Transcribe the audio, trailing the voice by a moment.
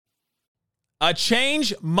A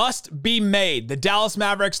change must be made. The Dallas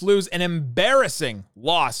Mavericks lose an embarrassing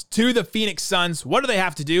loss to the Phoenix Suns. What do they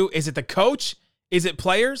have to do? Is it the coach? Is it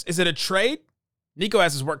players? Is it a trade? Nico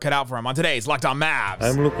has his work cut out for him on today's Locked On Mavs.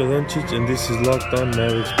 I'm Luka Doncic, and this is Locked On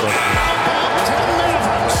Mavericks Mavericks,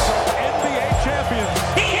 NBA champions.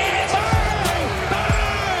 He hits!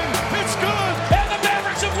 Bang! It's good! And the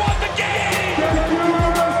Mavericks have won the game!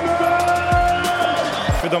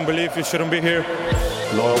 If you don't believe, you shouldn't be here.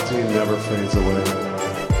 Loyalty never fades away.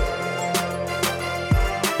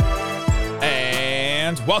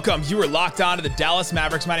 And welcome. You are locked on to the Dallas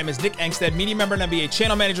Mavericks. My name is Nick Engstead, media member and NBA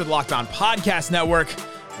channel manager of the Locked On Podcast Network,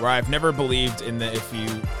 where I've never believed in the if you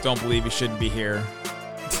don't believe you shouldn't be here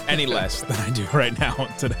any less than I do right now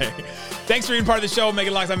today. Thanks for being part of the show.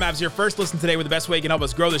 Making Locked On Mavs your first listen today, where the best way you can help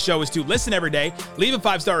us grow the show is to listen every day, leave a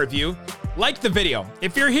 5-star review, like the video.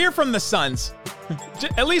 If you're here from the Suns,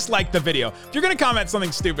 at least like the video. If you're going to comment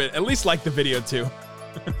something stupid, at least like the video too.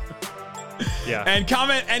 Yeah. And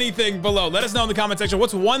comment anything below. Let us know in the comment section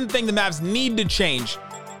what's one thing the Mavs need to change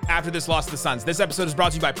after this loss to the Suns. This episode is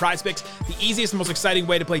brought to you by PrizePicks, the easiest and most exciting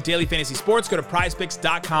way to play daily fantasy sports. Go to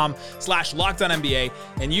prizepicks.com/LockedOnNBA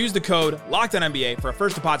and use the code LockedOnNBA for a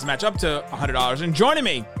first deposit match up to $100. And joining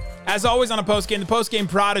me, as always, on a postgame, the postgame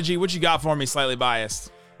prodigy. What you got for me, slightly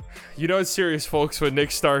biased? You know it's serious, folks, when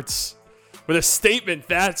Nick starts with a statement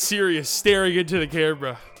that serious, staring into the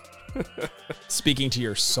camera. Speaking to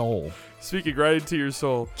your soul. Speaking right into your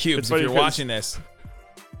soul. Cubes, if you're watching this,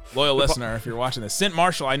 loyal listener, if you're watching this, Sint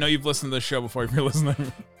Marshall, I know you've listened to this show before. If you're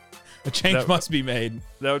listening, a change must be made.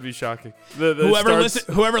 That would be shocking.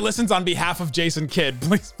 Whoever listens on behalf of Jason Kidd,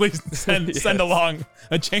 please send along.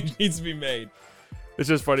 A change needs to be made. It's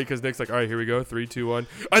just funny because Nick's like, all right, here we go. 3, 2, 1.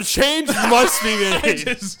 A change must be made.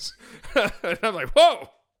 And I'm like, whoa.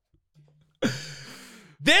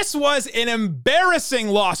 This was an embarrassing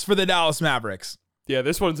loss for the Dallas Mavericks. Yeah,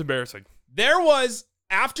 this one's embarrassing. There was,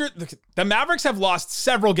 after the Mavericks have lost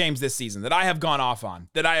several games this season that I have gone off on,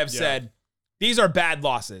 that I have said, these are bad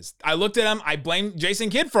losses. I looked at them. I blamed Jason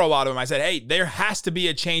Kidd for a lot of them. I said, hey, there has to be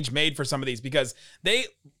a change made for some of these because they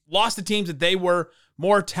lost to teams that they were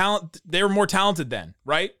more talented than,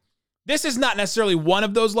 right? This is not necessarily one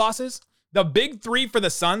of those losses. The big three for the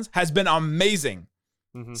Suns has been amazing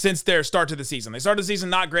since their start to the season. They started the season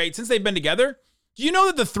not great. Since they've been together, do you know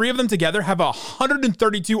that the three of them together have a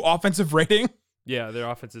 132 offensive rating? Yeah, their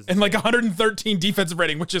offense is... And like 113 defensive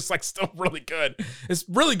rating, which is like still really good. It's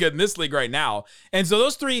really good in this league right now. And so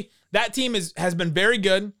those three, that team has been very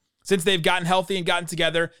good since they've gotten healthy and gotten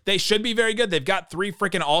together. They should be very good. They've got 3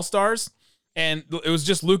 freaking all-stars, and it was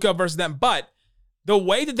just Luka versus them. But the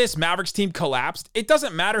way that this Mavericks team collapsed, it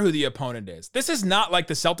doesn't matter who the opponent is. This is not like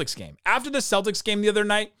the Celtics game. After the Celtics game the other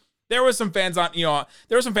night, there was some fans who were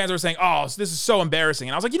saying, oh, this is so embarrassing.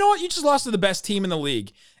 And I was like, you know what? You just lost to the best team in the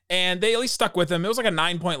league. And they at least stuck with them. It was like a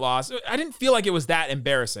 9-point loss. I didn't feel like it was that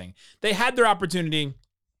embarrassing. They had their opportunity.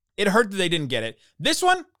 It hurt that they didn't get it. This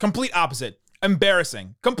one, complete opposite.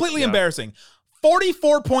 Embarrassing. Completely embarrassing.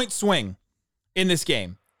 44-point swing in this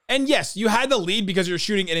game. And yes, you had the lead because you're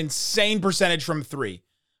shooting an insane percentage from 3.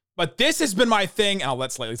 But this has been my thing, and I'll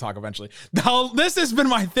let Slightly talk eventually. Now, this has been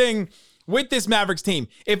my thing with this Mavericks team.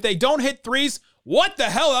 If they don't hit threes, what the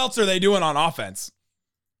hell else are they doing on offense?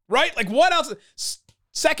 Right? Like, what else?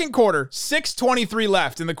 Second quarter, 6:23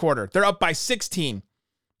 left in the quarter. They're up by 16.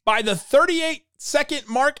 By the 38-second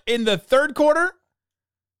mark in the third quarter,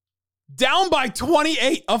 down by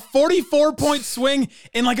 28. A 44-point swing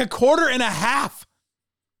in like a quarter and a half.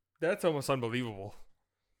 That's almost unbelievable.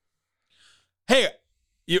 Hey,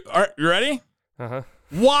 you ready? Uh-huh.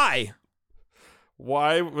 Why?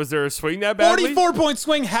 Why was there a swing that badly? 44-point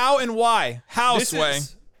swing. How and why? How swing?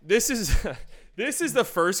 This is the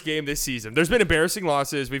first game this season. There's been embarrassing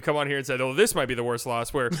losses. We've come on here and said, "Oh, this might be the worst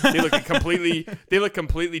loss," where they look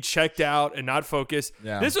completely checked out and not focused.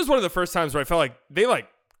 Yeah. This was one of the first times where I felt like they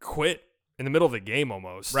quit in the middle of the game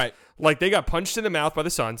almost. Right. Like they got punched in the mouth by the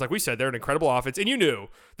Suns. Like we said, they're an incredible offense, and you knew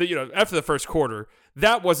that after the first quarter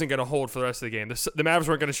that wasn't going to hold for the rest of the game. The Mavs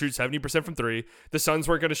weren't going to shoot 70% from 3. The Suns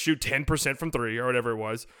weren't going to shoot 10% from 3 or whatever it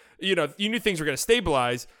was. You knew things were going to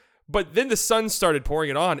stabilize. But then the Suns started pouring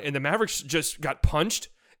it on, and the Mavericks just got punched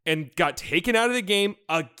and got taken out of the game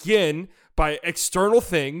again by external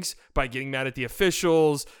things, by getting mad at the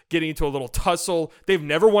officials, getting into a little tussle. They've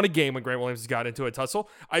never won a game when Grant Williams has got into a tussle.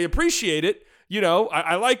 I appreciate it.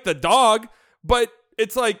 I like the dog, but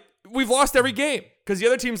it's like we've lost every game because the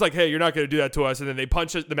other team's like, hey, you're not going to do that to us. And then they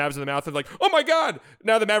punch the Mavs in the mouth and like, oh my God.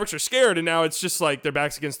 Now the Mavericks are scared, and now it's just like their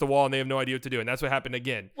back's against the wall and they have no idea what to do. And that's what happened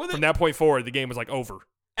again. From that point forward, the game was like over.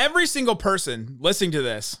 Every single person listening to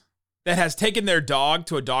this that has taken their dog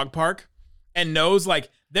to a dog park and knows like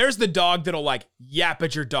there's the dog that'll like yap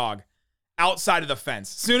at your dog outside of the fence.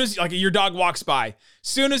 Soon as like your dog walks by,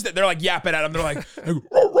 soon as they're like yapping at him, they're like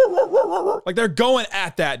they're going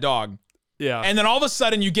at that dog. Yeah. And then all of a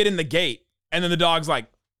sudden you get in the gate and then the dog's like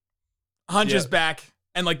hunches back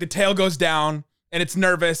and like the tail goes down and it's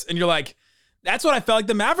nervous and you're like, that's what I felt like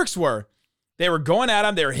the Mavericks were. They were going at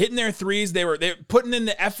him. They were hitting their threes. They were putting in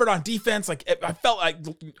the effort on defense. Like I felt like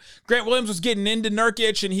Grant Williams was getting into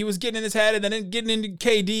Nurkic and he was getting in his head and then getting into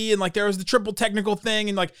KD and like there was the triple technical thing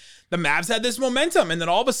and like the Mavs had this momentum and then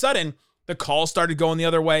all of a sudden the calls started going the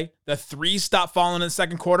other way. The threes stopped falling in the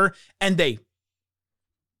second quarter and they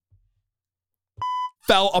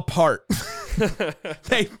fell apart.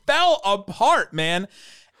 They fell apart, man.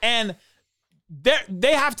 And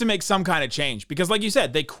they have to make some kind of change because like you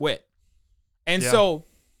said, they quit. And so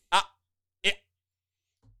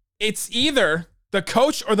it's either the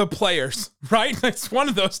coach or the players, right? It's one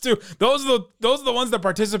of those two. Those are the ones that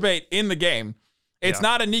participate in the game. It's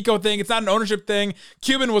not a Nico thing. It's not an ownership thing.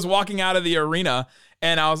 Cuban was walking out of the arena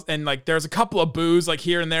and like there's a couple of boos like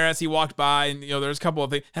here and there as he walked by and there's a couple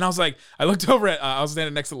of things. And I was like, I looked over at I was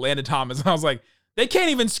standing next to Landon Thomas and I was like, they can't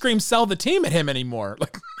even scream sell the team at him anymore.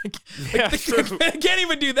 They can't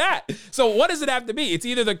even do that. So what does it have to be? It's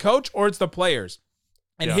either the coach or it's the players.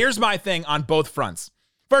 And here's my thing on both fronts.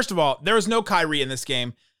 First of all, there was no Kyrie in this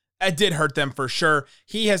game. It did hurt them for sure.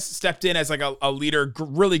 He has stepped in as like a leader,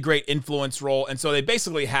 really great influence role. And so they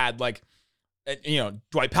basically had like,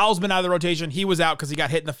 Dwight Powell's been out of the rotation. He was out because he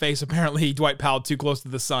got hit in the face. Apparently, Dwight Powell too close to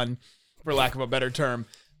the sun, for lack of a better term.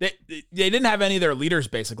 They didn't have any of their leaders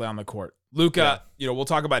basically on the court. Luka, we'll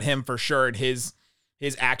talk about him for sure and his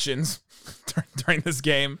actions during this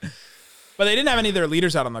game. But they didn't have any of their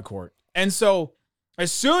leaders out on the court. And so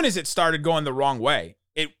as soon as it started going the wrong way,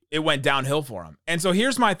 it went downhill for him. And so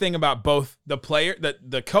here's my thing about both the player,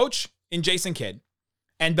 the coach in Jason Kidd,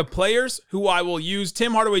 and the players who I will use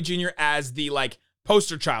Tim Hardaway Jr. as the like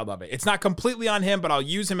poster child of it. It's not completely on him, but I'll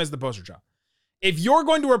use him as the poster child. If you're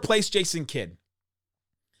going to replace Jason Kidd,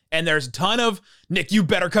 and there's a ton of, Nick, you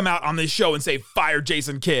better come out on this show and say, fire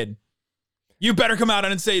Jason Kidd. You better come out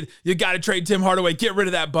and say, you got to trade Tim Hardaway. Get rid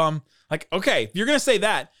of that bum. Like, okay, if you're going to say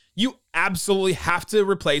that, you absolutely have to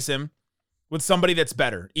replace him with somebody that's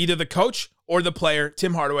better. Either the coach or the player,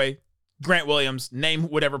 Tim Hardaway, Grant Williams, name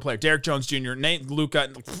whatever player, Derrick Jones Jr., name Luka,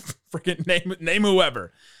 freaking name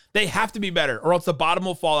whoever. They have to be better or else the bottom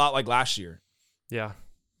will fall out like last year. Yeah.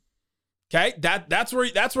 Okay, that's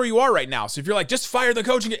where you are right now. So if you're like, just fire the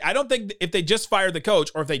coach, I don't think if they just fire the coach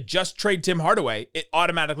or if they just trade Tim Hardaway, it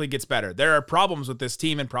automatically gets better. There are problems with this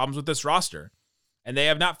team and problems with this roster, and they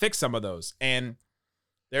have not fixed some of those. And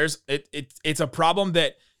it's a problem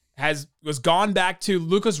that was gone back to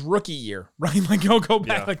Luka's rookie year, right? Like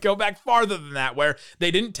go back farther than that, where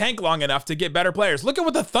they didn't tank long enough to get better players. Look at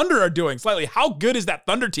what the Thunder are doing. Slightly, how good is that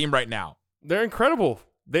Thunder team right now? They're incredible.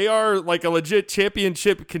 They are like a legit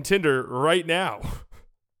championship contender right now.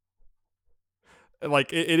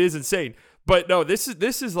 Like it is insane. But no, this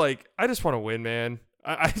is like, I just want to win, man.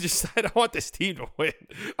 I don't want this team to win.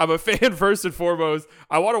 I'm a fan first and foremost.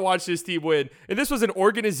 I want to watch this team win. And this was an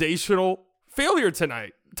organizational failure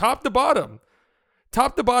tonight. Top to bottom,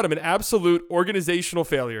 an absolute organizational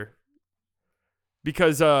failure.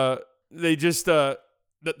 Because they just the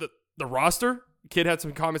roster. Kid had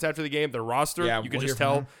some comments after the game. Their roster, you could just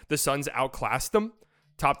tell the Suns outclassed them.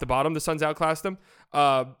 Top to bottom, the Suns outclassed them.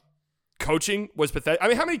 Coaching was pathetic. I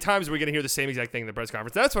mean, how many times are we going to hear the same exact thing in the press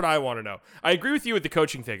conference? That's what I want to know. I agree with you with the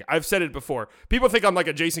coaching thing. I've said it before. People think I'm like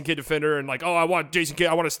a Jason Kidd defender and like, oh, I want Jason Kidd.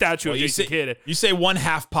 I want a statue of Jason Kidd. You say one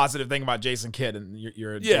half positive thing about Jason Kidd and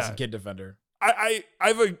you're a Jason Kidd defender.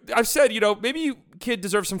 I've said, maybe Kidd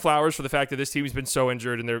deserves some flowers for the fact that this team has been so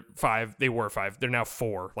injured and they were 5. They're now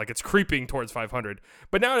 4. Like it's creeping towards 500.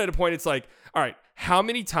 But now at a point, it's like, all right, how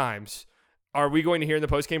many times are we going to hear in the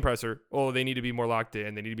post-game presser, oh, they need to be more locked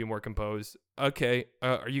in. They need to be more composed. Okay.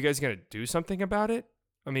 Are you guys going to do something about it?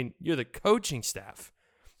 I mean, you're the coaching staff.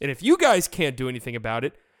 And if you guys can't do anything about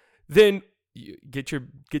it, then get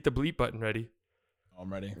the bleep button ready.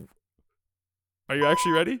 I'm ready. Are you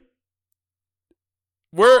actually ready?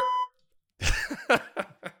 We're because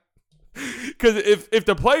if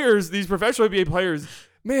the players, these professional NBA players,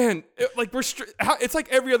 man, it's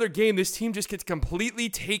like every other game. This team just gets completely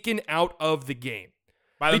taken out of the game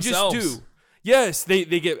by themselves. Just do. Yes, they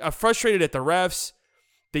get frustrated at the refs.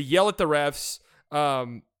 They yell at the refs.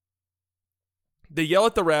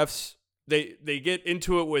 They get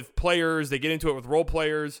into it with players. They get into it with role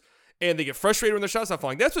players, and they get frustrated when their shots not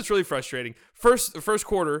falling. That's what's really frustrating. The first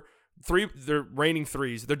quarter. They're raining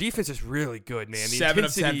threes. Their defense is really good, man. 7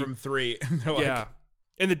 of 10 from 3. Yeah.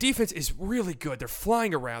 And the defense is really good. They're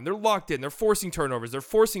flying around. They're locked in. They're forcing turnovers. They're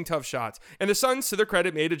forcing tough shots. And the Suns, to their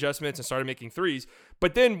credit, made adjustments and started making threes.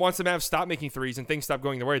 But then once the Mavs stopped making threes and things stopped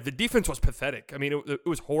going their way, the defense was pathetic. I mean, it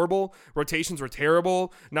was horrible. Rotations were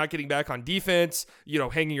terrible. Not getting back on defense,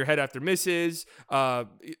 hanging your head after misses,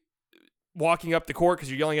 walking up the court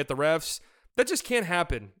because you're yelling at the refs. That just can't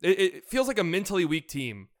happen. It feels like a mentally weak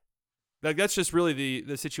team. That's just really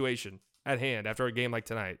the situation at hand after a game like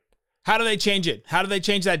tonight. How do they change it? How do they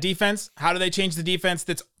change that defense? How do they change the defense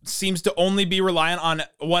that seems to only be reliant on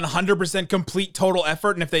 100% complete total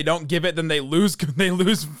effort? And if they don't give it, then they lose. They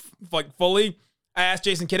lose like fully. I asked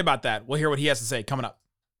Jason Kidd about that. We'll hear what he has to say coming up.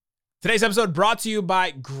 Today's episode brought to you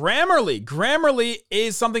by Grammarly. Grammarly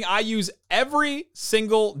is something I use every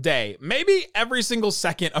single day, maybe every single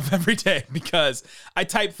second of every day, because I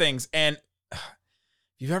type things. And if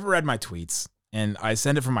you've ever read my tweets and I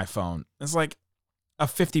send it from my phone, it's like a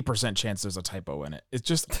 50% chance there's a typo in it. It's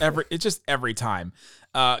just every time.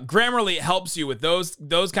 Grammarly helps you with those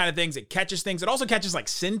kind of things. It catches things. It also catches like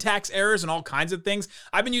syntax errors and all kinds of things.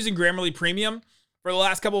 I've been using Grammarly Premium for the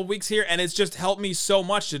last couple of weeks here, and it's just helped me so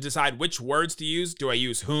much to decide which words to use. Do I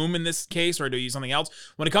use whom in this case, or do I use something else?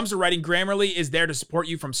 When it comes to writing, Grammarly is there to support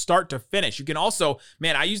you from start to finish. You can also,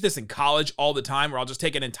 I use this in college all the time, where I'll just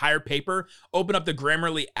take an entire paper, open up the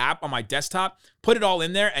Grammarly app on my desktop, put it all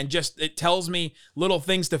in there, and it tells me little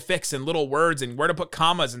things to fix and little words and where to put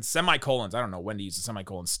commas and semicolons. I don't know when to use a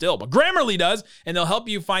semicolon still, but Grammarly does, and they'll help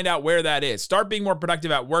you find out where that is. Start being more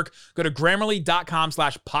productive at work. Go to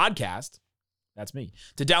Grammarly.com/podcast. That's me.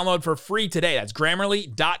 To download for free today. That's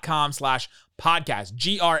Grammarly.com/podcast.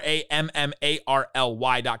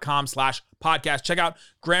 Grammarly.com/podcast. Check out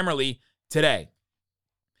Grammarly today.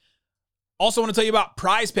 Also want to tell you about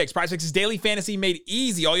Prize Picks. Prize Picks is daily fantasy made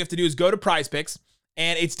easy. All you have to do is go to Prize Picks,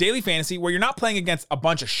 and it's daily fantasy where you're not playing against a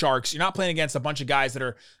bunch of sharks. You're not playing against a bunch of guys that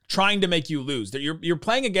are trying to make you lose. You're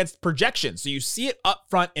playing against projections. So you see it up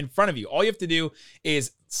front in front of you. All you have to do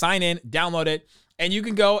is sign in, download it, and you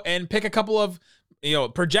can go and pick a couple of,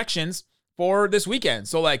 projections for this weekend.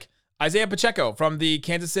 So like Isaiah Pacheco from the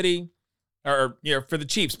Kansas City, for the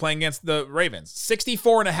Chiefs playing against the Ravens,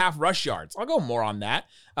 64.5 rush yards. I'll go more on that.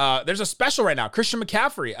 There's a special right now. Christian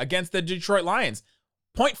McCaffrey against the Detroit Lions,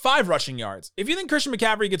 0.5 rushing yards. If you think Christian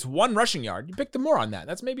McCaffrey gets 1 rushing yard, you pick the more on that.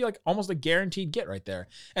 That's maybe like almost a guaranteed get right there.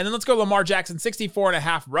 And then let's go Lamar Jackson,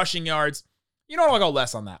 64.5 rushing yards. You know what? I'll go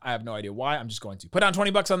less on that. I have no idea why. I'm just going to put down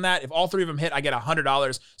 $20 on that. If all 3 of them hit, I get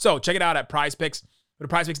 $100. So check it out at Prize Picks. Go to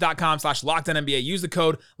prizepicks.com/LockedOnNBA. Use the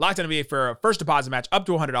code LockedOnNBA for a first deposit match up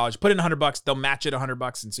to $100. Put in $100. They'll match it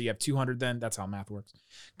 $100. And so you have $200 then. That's how math works.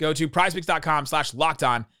 Go to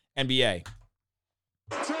prizepicks.com/LockedOnNBA.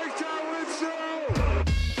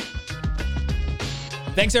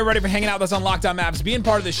 Thanks everybody for hanging out with us on Locked On Mavs, being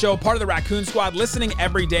part of the show, part of the Raccoon Squad, listening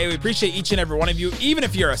every day. We appreciate each and every one of you, even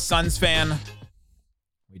if you're a Suns fan.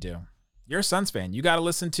 We do. You're a Suns fan. You got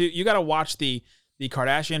to watch the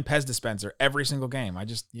Kardashian Pez dispenser every single game. I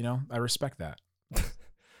just, I respect that.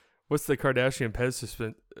 What's the Kardashian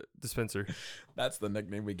Pez dispenser? That's the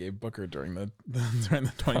nickname we gave Booker during the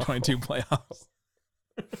 2022 playoffs.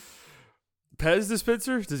 Pez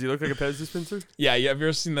dispenser? Does he look like a Pez dispenser? Yeah, have you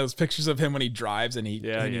ever seen those pictures of him when he drives and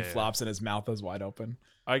he flops and his mouth is wide open?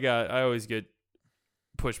 I always get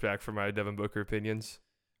pushback for my Devin Booker opinions.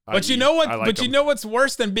 But you know what's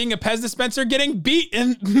worse than being a Pez dispenser? Getting beat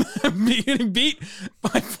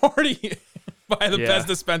by 40 by the Pez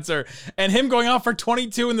dispenser, and him going off for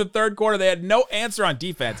 22 in the third quarter. They had no answer on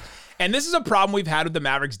defense. And this is a problem we've had with the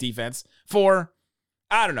Mavericks defense for,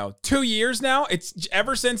 2 years now. It's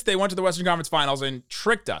ever since they went to the Western Conference Finals and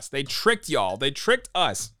tricked us. They tricked y'all. They tricked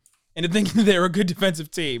us into thinking that they were a good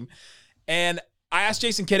defensive team. And I asked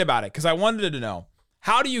Jason Kidd about it because I wanted to know,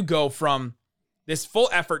 how do you go from this full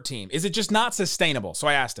effort team? Is it just not sustainable? So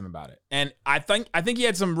I asked him about it. And I think he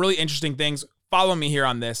had some really interesting things. Follow me here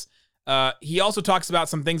on this. He also talks about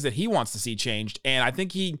some things that he wants to see changed. And I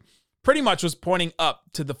think he pretty much was pointing up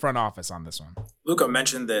to the front office on this one. Luka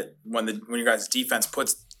mentioned that when your guys' defense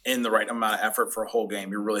puts in the right amount of effort for a whole game,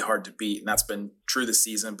 you're really hard to beat. And that's been true this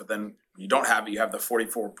season. But then when you don't have it, you have the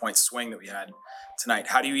 44-point swing that we had tonight.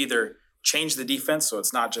 How do you either change the defense so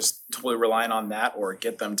it's not just totally relying on that, or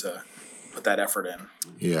get them to put that effort in?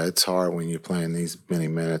 Yeah, it's hard when you're playing these many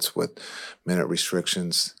minutes with minute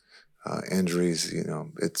restrictions, injuries.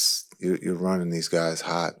 You're running these guys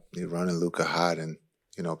hot. You're running Luka hot, and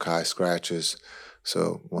Kai scratches,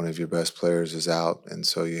 so one of your best players is out, and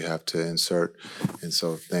so you have to insert, and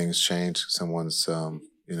so things change. Someone's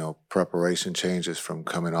preparation changes from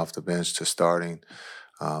coming off the bench to starting,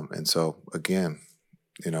 and so again,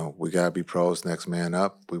 we got to be pros, next man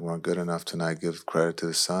up. We weren't good enough tonight. Give credit to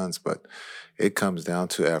the Suns, but it comes down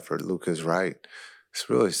to effort. Luka's right. It's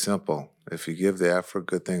really simple. If you give the effort,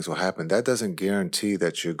 good things will happen. That doesn't guarantee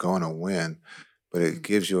that you're going to win, but it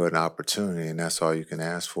gives you an opportunity, and that's all you can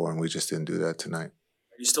ask for, and we just didn't do that tonight.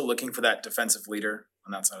 Are you still looking for that defensive leader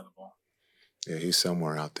on that side of the ball? Yeah, he's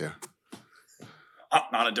somewhere out there.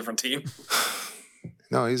 On a different team?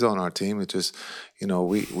 No, he's on our team. It just,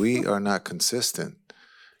 we are not consistent.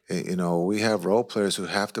 We have role players who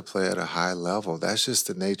have to play at a high level. That's just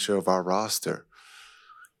the nature of our roster.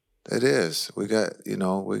 It is. We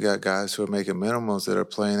got guys who are making minimums that are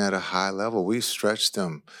playing at a high level. We've stretched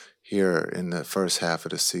them here in the first half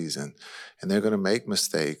of the season, and they're going to make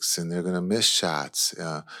mistakes and they're going to miss shots.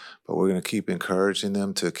 But we're going to keep encouraging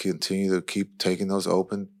them to continue to keep taking those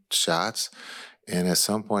open shots. And at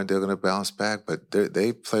some point, they're going to bounce back. But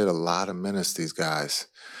they played a lot of minutes, these guys.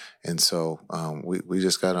 And so we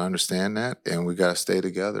just got to understand that, and we got to stay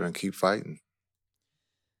together and keep fighting.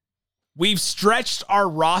 We've stretched our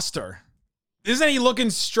roster. Isn't he looking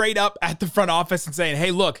straight up at the front office and saying,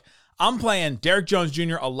 hey, look, I'm playing Derrick Jones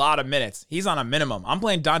Jr. a lot of minutes. He's on a minimum. I'm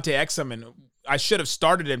playing Dante Exum, and I should have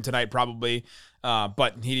started him tonight probably,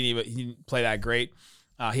 but he didn't play that great.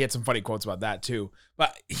 He had some funny quotes about that too.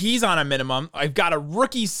 But he's on a minimum. I've got a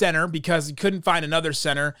rookie center because he couldn't find another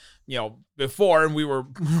center, before, and we were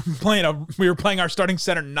playing our starting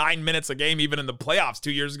center 9 minutes a game, even in the playoffs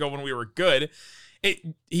 2 years ago when we were good.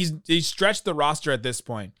 He's stretched the roster at this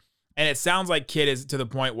point, and it sounds like Kidd is to the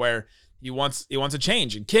point where he wants a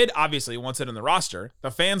change. And Kidd obviously wants it in the roster.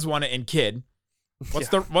 The fans want it in Kidd. What's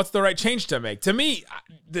the right change to make? To me,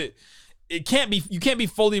 you can't be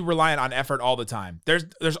fully reliant on effort all the time.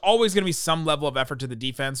 There's always going to be some level of effort to the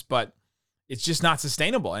defense, but it's just not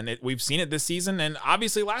sustainable. And we've seen it this season and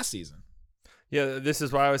obviously last season. Yeah, this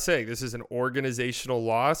is why I was saying this is an organizational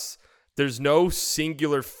loss. There's no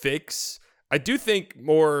singular fix. I do think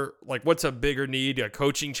more like what's a bigger need, a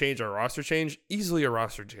coaching change or a roster change? Easily a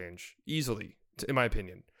roster change. Easily, in my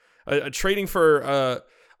opinion. Trading for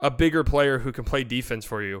a bigger player who can play defense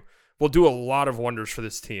for you will do a lot of wonders for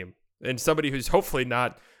this team. And somebody who's hopefully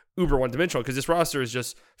not uber one-dimensional, because this roster is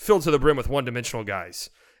just filled to the brim with one-dimensional guys.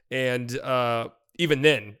 And even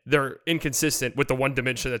then, they're inconsistent with the one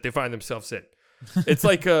dimension that they find themselves in. It's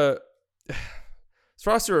like this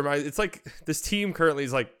roster it's like this team currently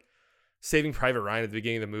is like Saving Private Ryan at the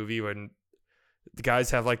beginning of the movie when the guys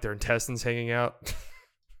have like their intestines hanging out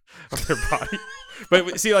of their body.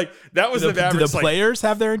 But see, like that was the Mavericks. Do the players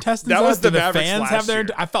have their intestines out? That was the Do the Mavericks fans have their? year.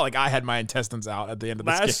 I felt like I had my intestines out at the end of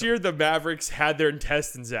this game. Last year, the Mavericks had their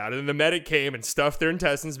intestines out, and then the medic came and stuffed their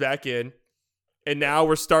intestines back in. And now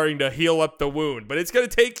we're starting to heal up the wound. But it's going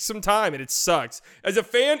to take some time, and it sucks. As a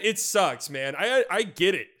fan, it sucks, man. I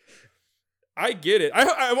get it. I get it.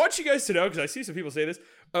 I want you guys to know, because I see some people say this.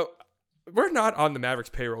 We're not on the Mavericks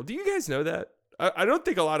payroll. Do you guys know that? I don't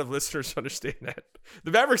think a lot of listeners understand that. The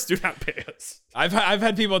Mavericks do not pay us. I've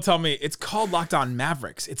had people tell me it's called Locked On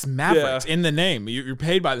Mavericks. It's Mavericks in the name. You're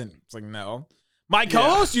paid by them. It's like, no. My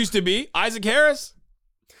co-host used to be Isaac Harris.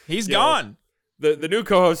 He's gone. The new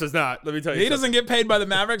co-host is not. Let me tell you. He doesn't get paid by the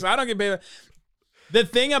Mavericks. I don't get paid. The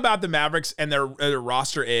thing about the Mavericks and their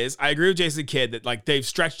roster is, I agree with Jason Kidd that like they've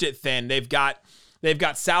stretched it thin. They've got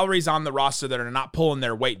salaries on the roster that are not pulling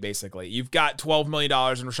their weight, basically. You've got $12 million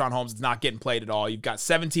in Rashawn Holmes that's not getting played at all. You've got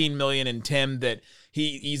 $17 million in Tim that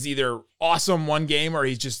he's either awesome one game or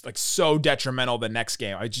he's just like so detrimental the next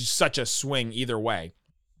game. It's just such a swing either way.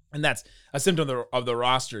 And that's a symptom of the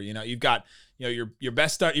roster. You've got your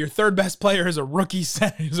third best player is a rookie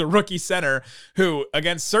center who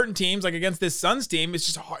against certain teams, like against this Suns team,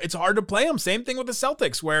 it's hard to play him. Same thing with the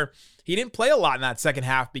Celtics, where he didn't play a lot in that second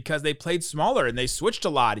half because they played smaller and they switched a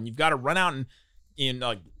lot, and you've got to run out and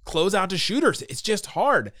like close out to shooters. It's just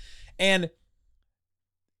hard. And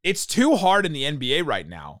it's too hard in the NBA right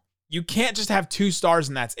now. You can't just have two stars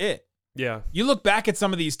and that's it. Yeah. You look back at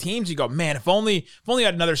some of these teams, you go, man, if only I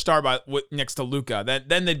had another star next to Luka,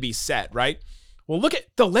 then they'd be set, right? Well, look at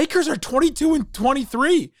the Lakers are 22 and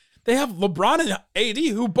 23. They have LeBron and AD,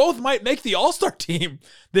 who both might make the All-Star team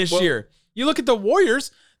this year. You look at the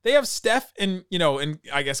Warriors, they have Steph and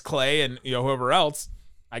I guess Clay and whoever else.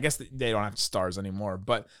 I guess they don't have stars anymore,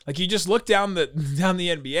 but like you just look down the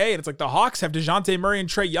NBA and it's like the Hawks have DeJounte Murray and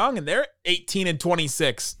Trae Young and they're 18 and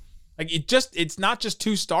 26. Like it's not just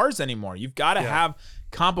two stars anymore. You've got to have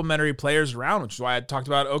complementary players around, which is why I talked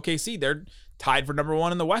about OKC. They're tied for number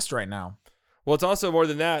one in the West right now. Well, it's also more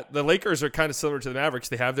than that. The Lakers are kind of similar to the Mavericks.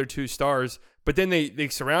 They have their two stars, but then they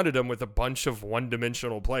surrounded them with a bunch of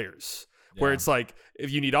one-dimensional players. Where it's like, if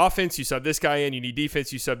you need offense, you sub this guy in. You need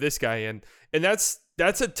defense, you sub this guy in. And that's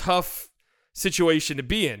that's a tough situation to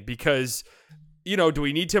be in because, do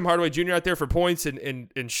we need Tim Hardaway Jr. out there for points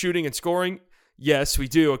and shooting and scoring? Yes, we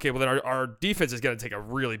do. Okay, well, then our defense is going to take a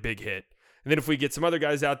really big hit. And then if we get some other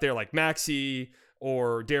guys out there like Maxey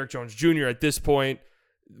or Derrick Jones Jr. at this point,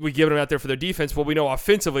 we give them out there for their defense. Well, we know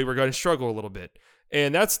offensively we're going to struggle a little bit.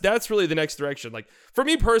 And that's really the next direction. Like for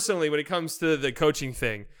me personally, when it comes to the coaching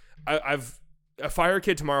thing, I fire a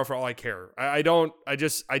kid tomorrow for all I care. I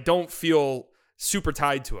don't feel super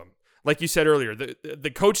tied to him. Like you said earlier,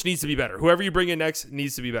 the coach needs to be better. Whoever you bring in next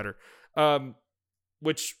needs to be better.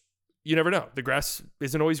 Which you never know. The grass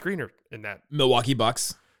isn't always greener in that. Milwaukee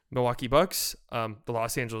Bucks, the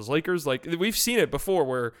Los Angeles Lakers. Like we've seen it before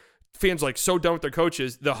where fans like so done with their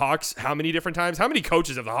coaches. The Hawks, how many different times? How many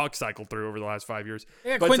coaches have the Hawks cycled through over the last 5 years?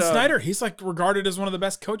 Yeah, Quinn Snyder. He's like regarded as one of the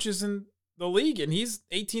best coaches in the league, and he's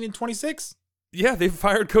 18-26. Yeah, they've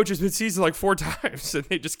fired coaches mid-season like 4 times, and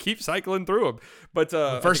they just keep cycling through them. But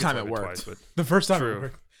the first time it worked. The first time it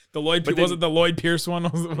worked. The Lloyd Pierce one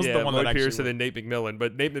was the one that Lloyd actually Pierce and then Nate McMillan.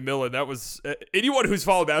 But Nate McMillan, that was anyone who's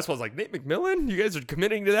followed basketball is like, Nate McMillan? You guys are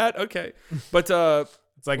committing to that? Okay. But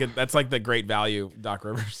that's like the great value Doc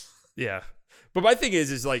Rivers. Yeah. But my thing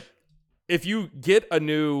is like if you get a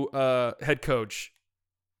new head coach,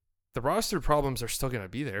 the roster problems are still going to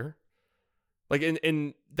be there. Like,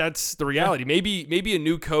 and that's the reality. Yeah. Maybe a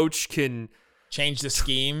new coach can change the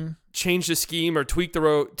scheme or tweak the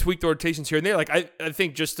rotations here and there. Like, I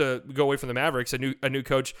think just to go away from the Mavericks, a new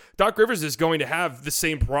coach, Doc Rivers is going to have the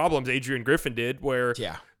same problems Adrian Griffin did, where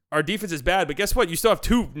our defense is bad, but guess what? You still have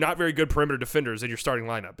 2 not very good perimeter defenders in your starting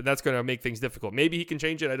lineup, and that's going to make things difficult. Maybe he can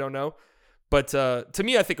change it. I don't know. But to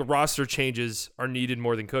me, I think roster changes are needed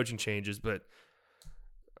more than coaching changes. But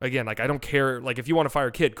again, like I don't care. Like if you want to fire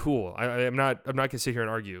a kid, cool. I'm not going to sit here and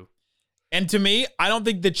argue. And to me, I don't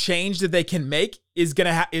think the change that they can make is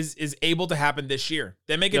gonna is able to happen this year.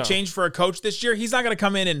 They make a change for a coach this year. He's not going to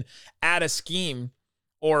come in and add a scheme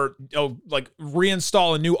or like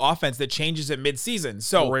reinstall a new offense that changes at midseason.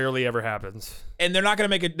 So rarely ever happens. And they're not going to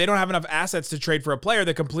make it. They don't have enough assets to trade for a player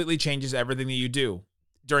that completely changes everything that you do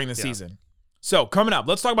during the season. So coming up,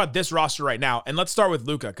 let's talk about this roster right now, and let's start with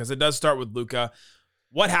Luka because it does start with Luka.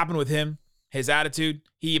 What happened with him? His attitude.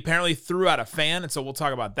 He apparently threw out a fan, and so we'll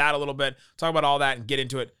talk about that a little bit. Talk about all that and get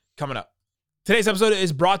into it coming up. Today's episode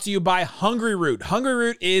is brought to you by Hungry Root. Hungry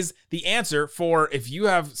Root is the answer for if you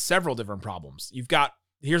have several different problems.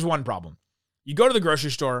 Here's one problem. You go to the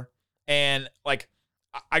grocery store, and like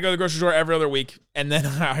I go to the grocery store every other week, and then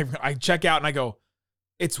I check out and I go,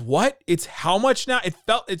 it's what? It's how much now?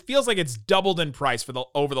 It feels like it's doubled in price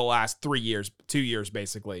over the last 2 years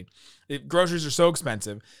basically. Groceries are so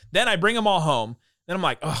expensive. Then I bring them all home. Then I'm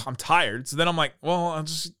like, oh, I'm tired. So then I'm like, well, I'll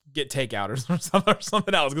just get takeout or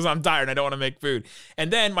something else because I'm tired and I don't want to make food.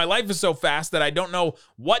 And then my life is so fast that I don't know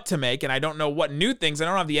what to make and I don't know what new things. I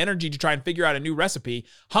don't have the energy to try and figure out a new recipe.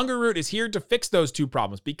 Hungry Root is here to fix those 2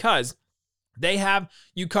 problems because they have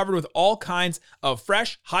you covered with all kinds of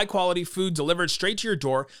fresh, high-quality food delivered straight to your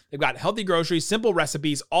door. They've got healthy groceries, simple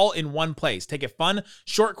recipes, all in one place. Take a fun,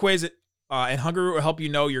 short quiz, and Hungry Root will help you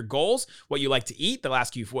know your goals, what you like to eat. They'll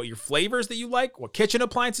ask you what your flavors that you like, what kitchen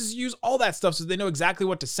appliances you use, all that stuff, so they know exactly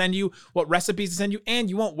what to send you, what recipes to send you, and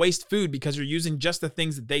you won't waste food because you're using just the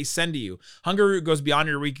things that they send to you. Hungry Root goes beyond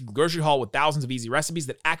your weekly grocery haul with thousands of easy recipes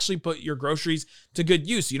that actually put your groceries to good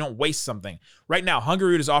use so you don't waste something. Right now,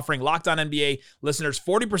 Hungry Root is offering Locked On NBA listeners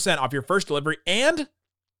 40% off your first delivery and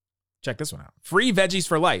check this one out. Free veggies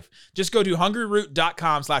for life. Just go to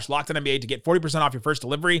hungryroot.com/LockedOnNBA to get 40% off your first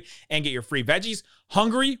delivery and get your free veggies.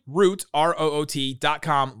 Hungryroot,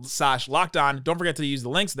 ROOT.com/LockedOn. Don't forget to use the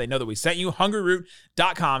links so they know that we sent you.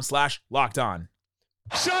 Hungryroot.com/LockedOn.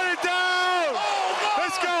 Shut it down!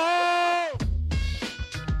 Let's go home!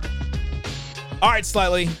 All right,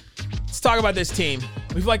 Slightly. Let's talk about this team.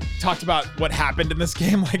 We've talked about what happened in this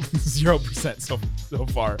game 0% so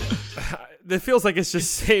far. It feels like it's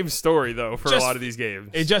just same story though for a lot of these games.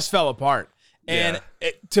 It just fell apart. And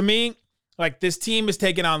to me, this team is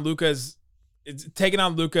taking on Luka's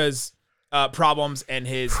problems and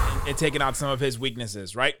taking on some of his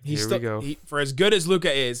weaknesses, right? For as good as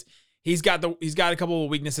Luka is, he's got a couple of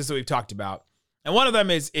weaknesses that we've talked about. And one of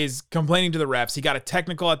them is complaining to the refs. He got a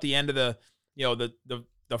technical at the end of the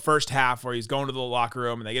first half where he's going to the locker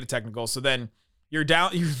room and they get a technical. So then you're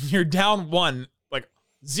down 1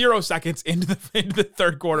 0 seconds into the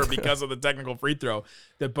third quarter because of the technical free throw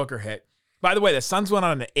that Booker hit. By the way, the Suns went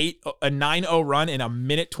on a 9-0 run in a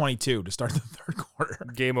minute 22 to start the third quarter.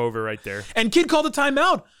 Game over right there. And Kid called a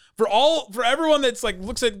timeout for everyone that's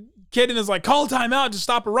looks at Kid and is like, call a timeout to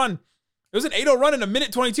stop a run. It was an 8-0 run in a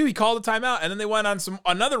minute 22. He called a timeout, and then they went on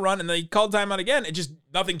another run, and then he called timeout again. It just,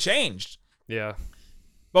 nothing changed. Yeah.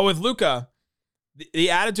 But with Luka, the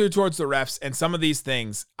attitude towards the refs and some of these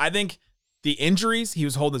things, I think the injuries, he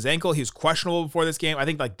was holding his ankle, he was questionable before this game. I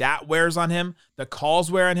think like that wears on him. The calls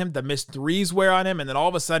wear on him. The missed threes wear on him. And then all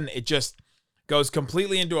of a sudden, it just goes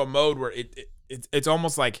completely into a mode where it's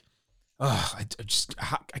almost like, I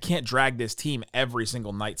can't drag this team every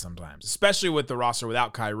single night sometimes, especially with the roster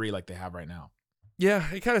without Kyrie like they have right now. Yeah,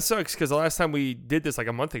 it kind of sucks because the last time we did this like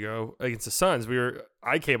a month ago against the Suns,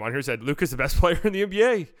 I came on here and said Luka's the best player in the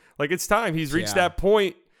NBA. Like, it's time. He's reached that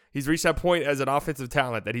point. He's reached that point as an offensive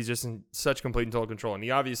talent that he's just in such complete and total control, and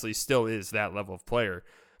he obviously still is that level of player.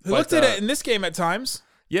 He looked at it in this game at times.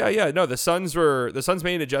 Yeah. No, the Suns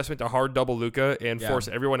made an adjustment to hard double Luka and force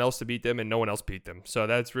everyone else to beat them, and no one else beat them. So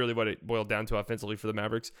that's really what it boiled down to offensively for the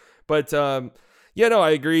Mavericks. But yeah, no,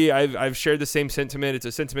 I agree. I've shared the same sentiment. It's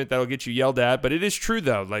a sentiment that'll get you yelled at, but it is true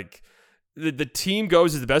though. Like the team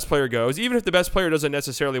goes as the best player goes, even if the best player doesn't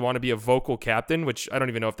necessarily want to be a vocal captain, which I don't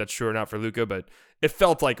even know if that's true or not for Luka, but it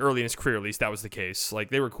felt like early in his career, at least that was the case. Like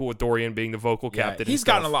they were cool with Dorian being the vocal captain. He's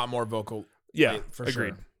gotten a lot more vocal. Yeah, for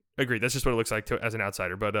agreed. Sure. Agreed. That's just what it looks like as an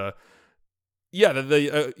outsider. But yeah,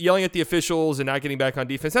 the yelling at the officials and not getting back on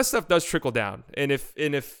defense, that stuff does trickle down. And if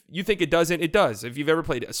you think it doesn't, it does. If you've ever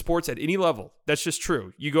played sports at any level, that's just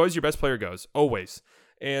true. You go as your best player goes, always.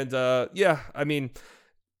 And yeah, I mean,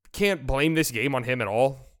 can't blame this game on him at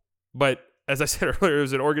all. But as I said earlier, it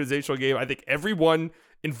was an organizational game. I think everyone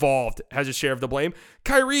involved has a share of the blame.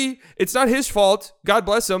 Kyrie, it's not his fault. God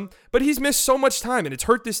bless him. But he's missed so much time, and it's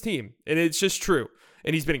hurt this team. And it's just true.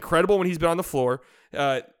 And he's been incredible when he's been on the floor.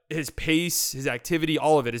 His pace, his activity,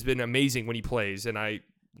 all of it has been amazing when he plays. And I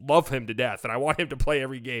love him to death, and I want him to play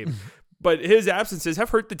every game. But his absences have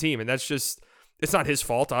hurt the team, and that's just, it's not his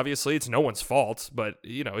fault, obviously. It's no one's fault. But,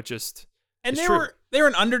 you know, it just, and they were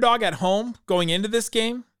an underdog at home going into this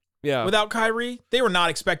game. Yeah. Without Kyrie, they were not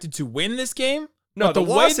expected to win this game. No, the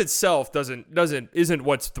loss itself isn't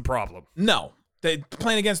what's the problem. No, they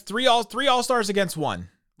playing against three all-stars against one,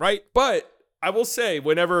 right? But I will say,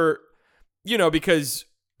 whenever, you know, because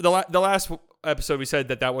the last episode we said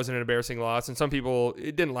that wasn't an embarrassing loss, and some people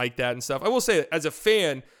didn't like that and stuff. I will say, as a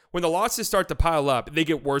fan, when the losses start to pile up, they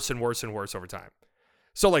get worse and worse and worse over time.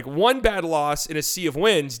 So like one bad loss in a sea of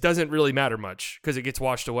wins doesn't really matter much because it gets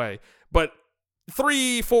washed away. But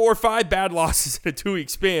 3, 4, 5 bad losses in a 2-week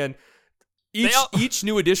span, each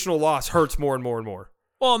new additional loss hurts more and more and more.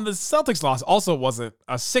 Well, and the Celtics loss also wasn't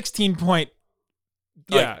a 16-point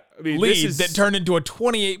lead that turned into a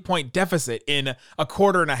 28-point deficit in a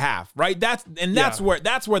quarter and a half, right? That's where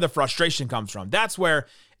the frustration comes from. That's where,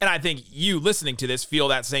 and I think you listening to this feel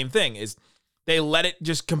that same thing, is they let it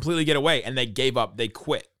just completely get away and they gave up, they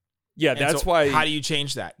quit. Yeah, that's why. How do you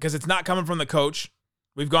change that? Because it's not coming from the coach.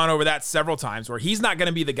 We've gone over that several times where he's not going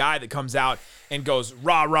to be the guy that comes out and goes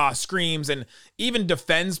rah, screams, and even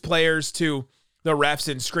defends players to the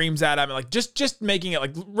refs and screams at them. And like just making it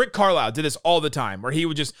like Rick Carlisle did this all the time where he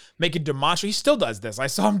would just make a demonstrative. He still does this. I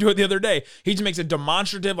saw him do it the other day. He just makes a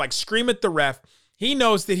demonstrative, like scream at the ref. He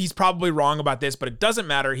knows that he's probably wrong about this, but it doesn't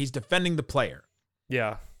matter. He's defending the player.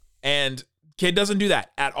 Yeah. And kid doesn't do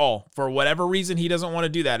that at all. For whatever reason, he doesn't want to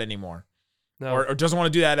do that anymore. No. Or doesn't want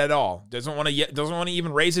to do that at all. Doesn't want to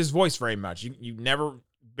even raise his voice very much. You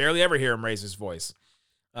barely ever hear him raise his voice.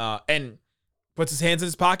 And puts his hands in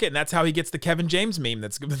his pocket, and that's how he gets the Kevin James meme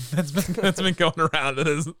that's been going around. It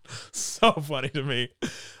is so funny to me.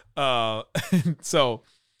 So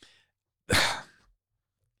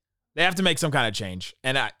they have to make some kind of change,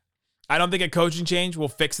 and I don't think a coaching change will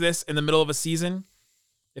fix this in the middle of a season.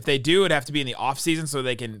 If they do, it'd have to be in the off season so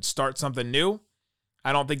they can start something new.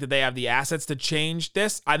 I don't think that they have the assets to change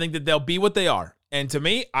this. I think that they'll be what they are. And to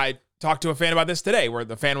me, I talked to a fan about this today where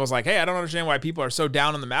the fan was like, hey, I don't understand why people are so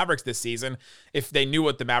down on the Mavericks this season if they knew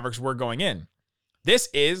what the Mavericks were going in. This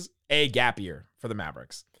is a gap year for the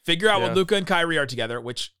Mavericks. Figure out what Luka and Kyrie are together,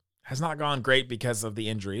 which has not gone great because of the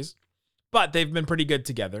injuries, but they've been pretty good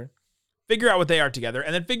together. Figure out what they are together,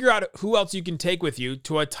 and then figure out who else you can take with you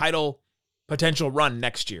to a title potential run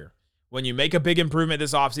next year. When you make a big improvement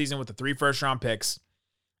this offseason with the 3 first-round picks,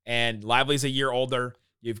 and Lively's a year older,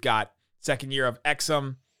 you've got second year of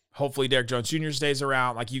Exum. Hopefully Derek Jones Jr. stays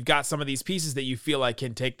around. Like, you've got some of these pieces that you feel like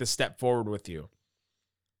can take the step forward with you.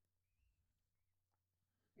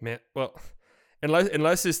 Man, well,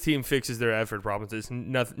 unless this team fixes their effort problems,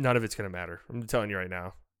 none of it's going to matter. I'm telling you right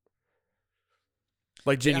now.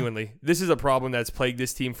 Like, genuinely, this is a problem that's plagued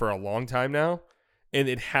this team for a long time now, and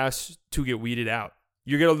it has to get weeded out.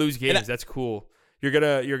 You're going to lose games. That's cool. You're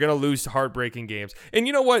gonna lose heartbreaking games. And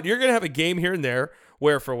you know what? You're gonna have a game here and there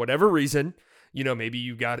where for whatever reason, maybe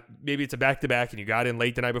it's a back-to-back and you got in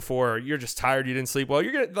late the night before, or you're just tired, you didn't sleep well.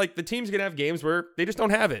 You're gonna the team's gonna have games where they just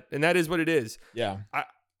don't have it, and that is what it is. Yeah.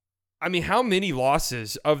 I mean, how many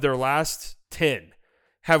losses of their last 10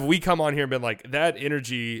 have we come on here and been like, that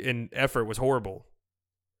energy and effort was horrible?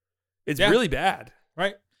 It's really bad.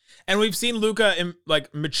 Right. And we've seen Luka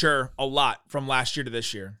mature a lot from last year to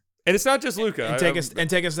this year. And it's not just Luka. And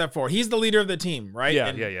take a step forward. He's the leader of the team, right? Yeah,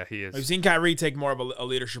 and he is. We've seen Kyrie take more of a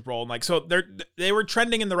leadership role. And so they were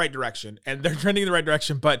trending in the right direction. And they're trending in the right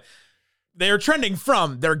direction, but they are trending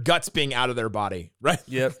from their guts being out of their body, right?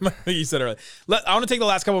 Yep. You said earlier. I want to take the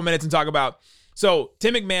last couple of minutes and talk about, so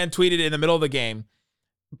Tim McMahon tweeted in the middle of the game,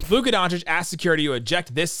 Luka Doncic asked security to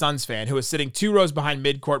eject this Suns fan who was sitting 2 rows behind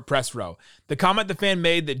midcourt press row. The comment the fan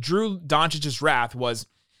made that drew Doncic's wrath was,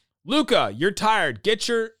 Luka, you're tired. Get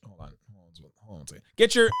your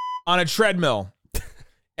on a treadmill.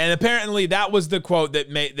 And apparently that was the quote that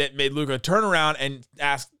made Luka turn around and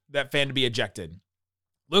ask that fan to be ejected.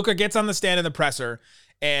 Luka gets on the stand in the presser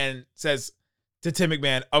and says to Tim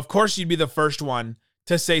McMahon, of course you'd be the first one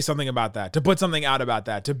to say something about that, to put something out about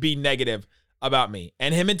that, to be negative about me.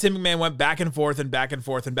 And him and Tim McMahon went back and forth and back and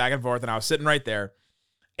forth and back and forth. And I was sitting right there.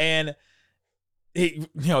 And they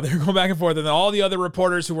were going back and forth. And then all the other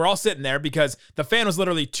reporters who were all sitting there, because the fan was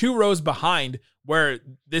literally 2 rows behind where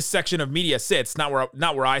this section of media sits, not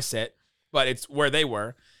where I sit, but it's where they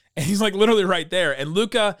were. And he's literally right there. And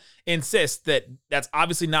Luka insists that that's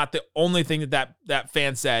obviously not the only thing that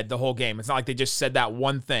fan said the whole game. It's not like they just said that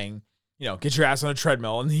one thing, get your ass on a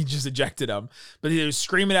treadmill, and he just ejected him. But he was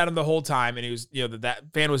screaming at him the whole time, and he was,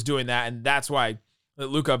 that fan was doing that, and that's why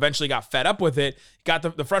Luka eventually got fed up with it. Got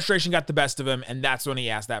the frustration got the best of him, and that's when he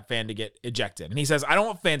asked that fan to get ejected. And he says, "I don't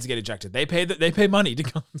want fans to get ejected. They pay money to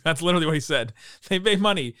come." That's literally what he said. They pay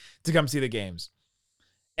money to come see the games.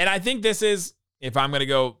 And I think this is, if I'm gonna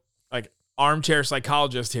go armchair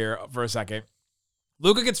psychologist here for a second,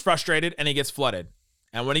 Luka gets frustrated and he gets flooded.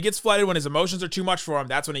 And when he gets flooded, when his emotions are too much for him,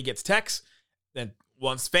 that's when he gets texts, then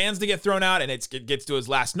wants fans to get thrown out, and it gets to his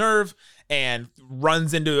last nerve and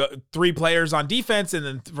runs into 3 players on defense and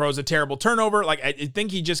then throws a terrible turnover. I think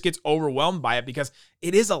he just gets overwhelmed by it because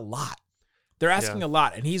it is a lot. They're asking a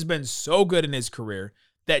lot, and he's been so good in his career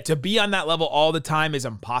that to be on that level all the time is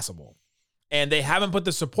impossible. And they haven't put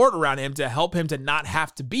the support around him to help him to not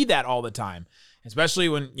have to be that all the time, especially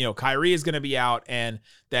when, Kyrie is going to be out, and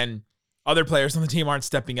then other players on the team aren't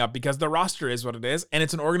stepping up because the roster is what it is, and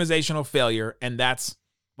it's an organizational failure, and that's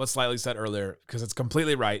what Slightly said earlier, because it's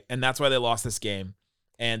completely right, and that's why they lost this game.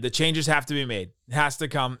 And the changes have to be made. It has to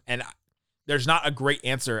come, and there's not a great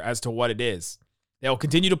answer as to what it is. They'll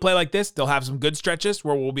continue to play like this. They'll have some good stretches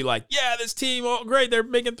where we'll be like, yeah, this team, oh, great, they're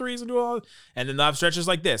making threes and doing all, and then they'll have stretches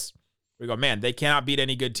like this. We go, man, they cannot beat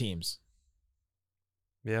any good teams.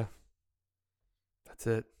 Yeah. That's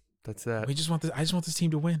it. That's that. I just want this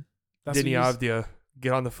team to win. Denny Avdia,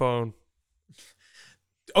 get on the phone.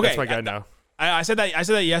 Okay. That's my guy now. I said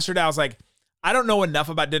that yesterday. I was like, I don't know enough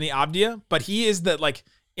about Denny Avdia, but he is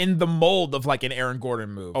in the mold of an Aaron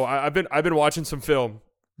Gordon move. Oh, I've been watching some film,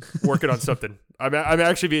 working on something. I'm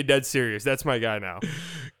actually being dead serious. That's my guy now.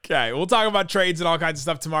 Okay, we'll talk about trades and all kinds of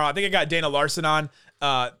stuff tomorrow. I think I got Dana Larson on.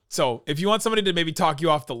 So if you want somebody to maybe talk you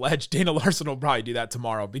off the ledge, Dana Larson will probably do that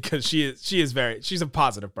tomorrow because she's a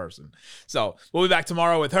positive person. So we'll be back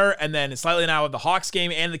tomorrow with her, and then Slightly and I with the Hawks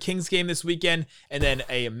game and the Kings game this weekend, and then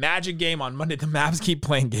a Magic game on Monday. The Mavs keep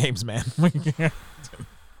playing games, man.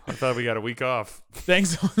 I thought we got a week off.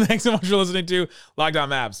 Thanks so much for listening to Locked On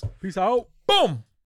Mavs. Peace out. Boom.